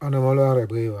Anamolo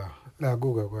Rebriva, la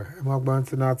Google,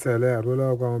 Magbantina Tele,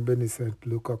 Rola Gwan Benicent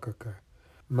Luca Kaka.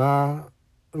 Ma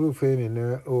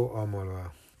Rufemine o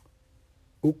Amoloa.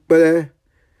 Ukpele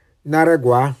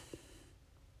Naregwa.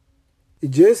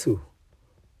 Ijesu.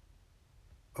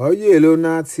 Oye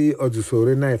elona ti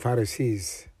odusore na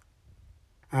Pharisees.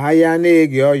 Aya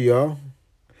negi oyo.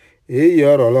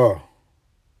 Eyo rolo.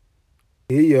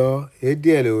 Eyo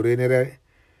ediele ore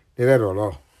nere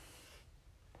rolo.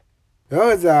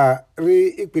 Yoza ri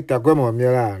ikpita gwemo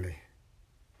mirale.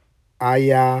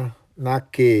 Aya na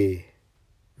ke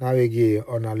na wegi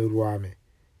onaluruame.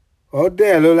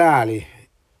 Ode lolali.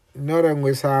 Nore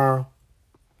mwesa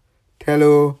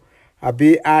telo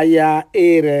abi aya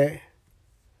ere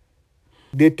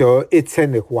deto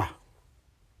etsene kwa.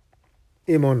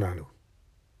 Imonalo.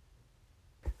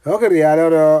 Okiri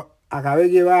aloro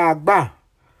akawegi wa agba.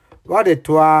 Wade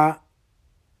toa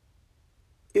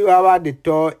iwa wade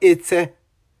to etse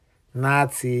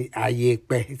nati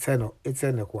ayekpe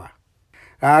etsene kwa.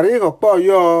 Ari kokpo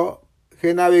yo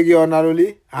kena wegi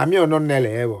onaloli ami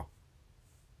ononele ewo.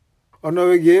 Ono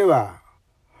wegi ewa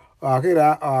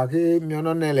akiri mi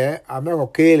ononele ameko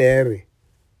kele ere.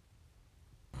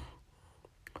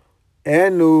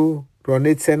 Enu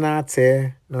ronetse na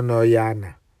te no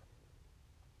yana.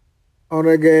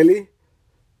 Onregeli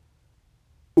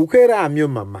ukera amio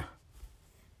mama.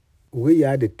 Uwe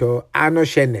ya de to ano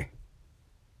shene.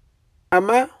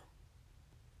 Ama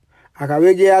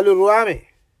akawege aluruame.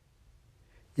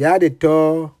 Ya de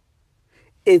to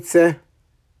etse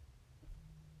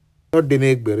no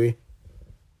demegbere.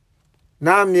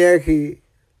 Na mieki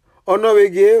ono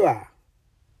wege wa.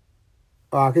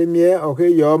 Ake mie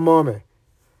oke yo mome.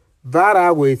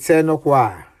 Vara we etse no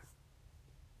kwa.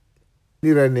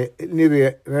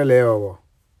 Nire rele owo.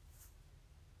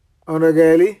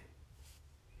 Onregeli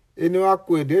inu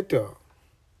akwe deto.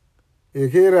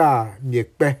 Ekera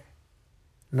miekpe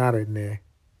narene.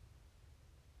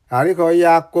 Ariko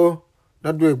yako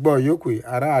no do egbo yokui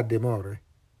ara ademore.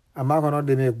 Amako no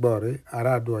deme egbore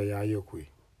ara do ya yokui.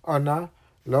 Ona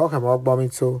lo ka mo gbo mi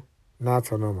to na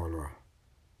to no molo.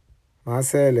 Ma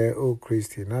sele o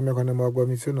Christi na me kono mo gbo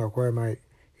mi to no kwa mai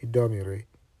idomire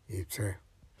ite.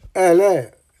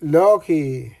 Ele lo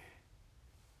ki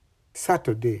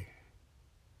Saturday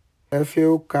efe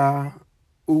uka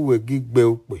uwe gigbe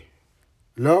ukpe.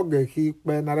 Loge ki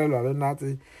pe narelo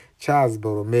nati Charles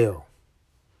Boromeo.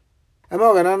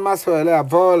 Emo ganan maswele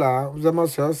avola uzamo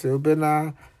se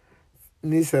ubena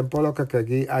ni sempolo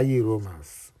kakagi ayi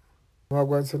romance. Mo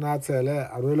gwanso na tele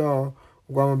arelo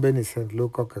gwamo beni St.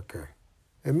 Luca kaka.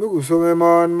 Emi gusome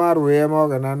mon marwe mo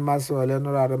ganan maswele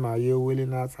no rade ma ye wili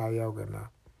na ta ya gana.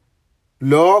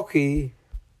 Loki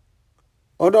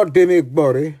odo demi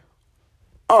gbore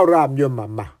ora amyo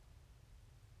mama.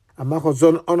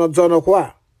 Amako ono zono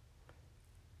kwa.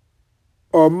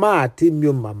 O ma ti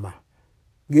myo mama.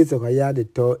 Gito kaya de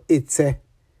to etse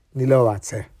nilo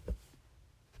wate.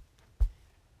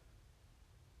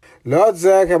 Lord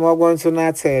zeke mogwanso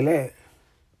na tele.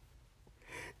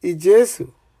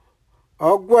 Ijesu.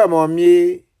 Ogwe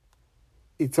momi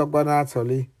itogbana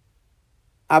atoli.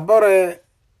 Abore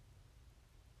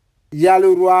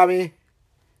yaluruami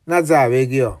na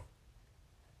zawegio.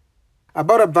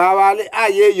 Abore bawali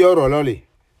aye yoro loli.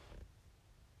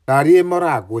 Dari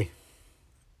mora agwe.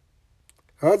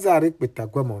 Ozari pita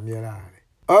gwe momi rari.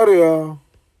 Orio.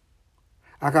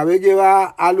 Akawege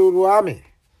wa aluruami.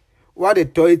 Wade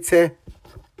toite.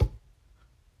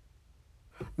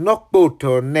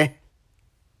 Nokpoto ne.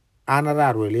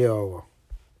 Anara rwele owo.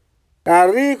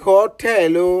 Dari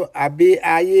hotelo abi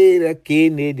aye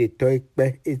rekene de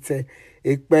toikpe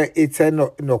ite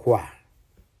no kwa.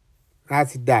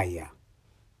 Nati daya.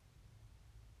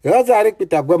 Ozari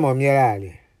pita gwe momi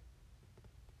rari.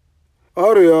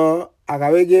 Orio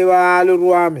akawege wa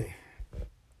aluruami.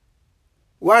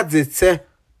 Wadzite.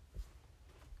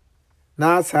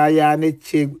 Na saya ne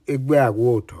che egbe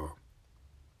agwoto.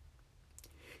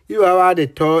 Iwa wade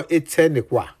to ite ne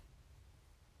kwa.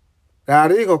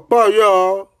 Dari kokpo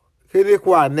yo kiri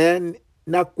kwa ne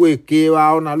na kweke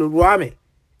wa ona luruame.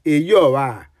 Eyo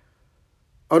wa.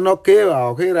 Ono kewa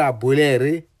okira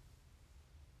buleri.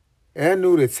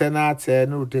 Enu retenate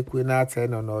enu tekwinate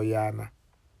no yana.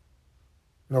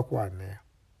 No kwa ne.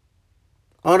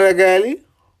 Onregeli.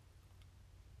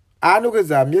 Anu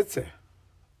gezamyete.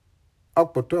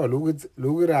 Okpoto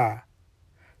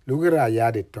lugira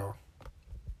yade to.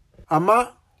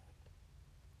 Ama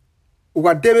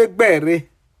ugadebe gbere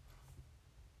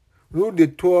rude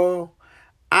to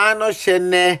ano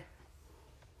shene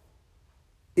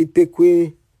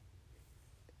itekwe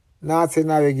na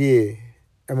tena wegi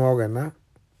emogana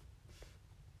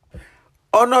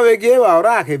Ono wege wa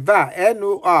ora ke va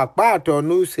enu akpato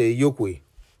nu se yokwe.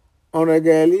 Ono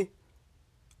geli.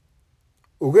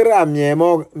 Ugera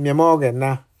miemo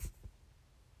gena.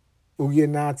 Uge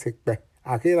na tikpe.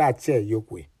 Akira che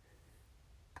yokwe.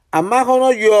 Ama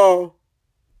kono yo.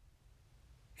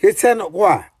 Kisen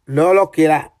kwa. Lolo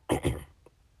kila.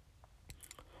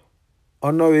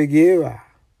 Ono wege wa.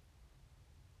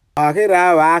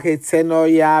 Akira wa kisen no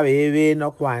ya wewe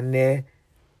no kwane.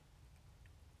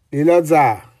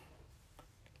 Liloza.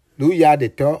 Lu ya de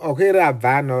to. Okira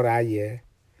va no ra ye.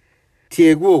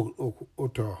 Tiegu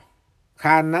oto.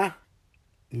 Kana.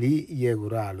 Li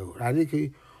yeguralo.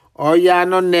 Radiki. Oya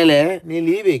no nele. Ni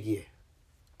li begie.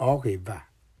 Okay va.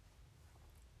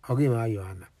 Okay ma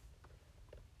Yohana.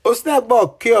 Osna bo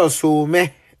kio so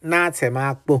me. Na te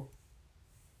makpo.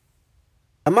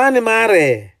 Amani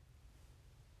mare.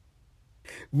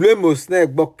 Blemo snack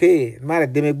boke. Mare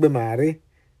demegbe mare.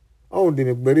 On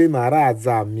demegbere mara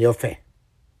aza miofe.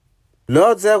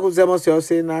 Lord Zeko zemos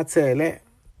yose na tele.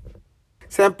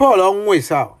 Saint Paul onwe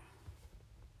sa.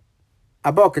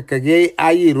 Aboke kege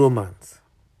ayi romance.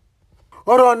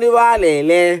 Oro ni wa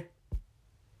lele.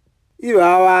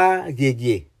 Iwa wa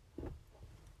gege.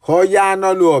 Hoya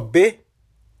no lu obe.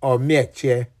 O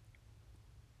mieche.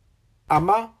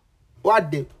 Ama.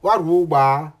 Wade.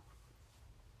 Waruba.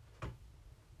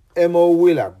 Emo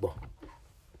wila gbo.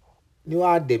 Ni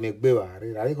wa demegbe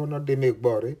ware. Rari kono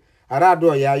demegbo re.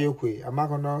 Arado ya yokwe. Ama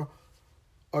kono.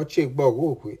 Oche gbo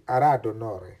gokwe. Arado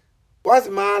nore. Was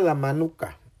mala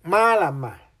manuka. Mala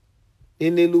ma.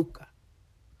 Eneluka.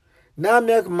 Na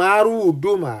mek maru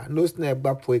uduma. No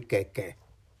snegba pwe keke.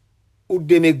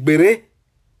 Udemegbere.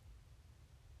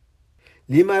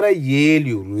 Limara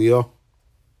yeli uruyo.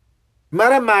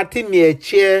 Mara mati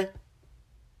mieche.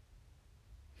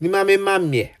 Lima me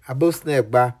mamie. Abo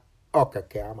snegba.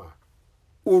 Okeke ama.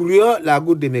 Uruyo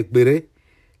lagu demegbere.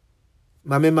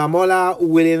 Mame mamola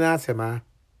uwele na sema.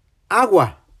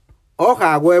 Agwa.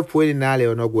 Oka agwa pwe na le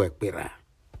onogwe pera.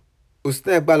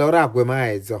 Usnegba lora agwe ma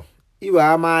ezo.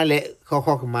 Iwa amale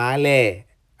kokok male.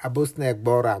 Abo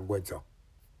snegba ora agwe zo.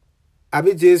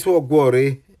 Abi Jesu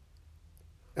ogwore.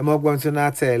 Emo gwanto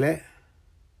na tele.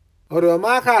 Oro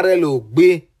makare lo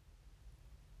gbe.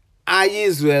 Ayi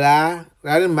Israela.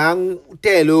 Rari man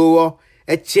tele owo.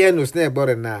 Eche no snegba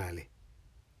ore nale.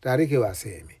 Rari ke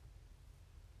wasemi.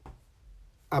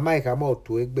 Amaika mo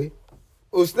tu egbe.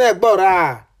 Usnegba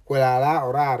ora. Kwelala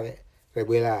orare.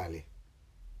 Rebelale.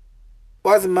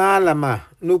 Was malama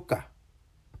nuka.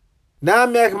 Na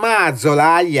mek ma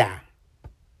zola ya.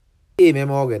 Me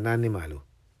moge nani malo.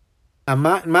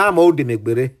 Ama ma mo de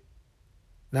megbere.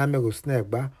 Na me go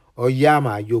snegba o ya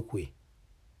ma yokwe.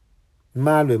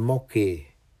 Malo moke.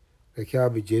 Rekia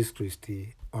bi Jesus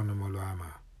Christi onomolo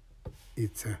ama.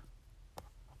 It's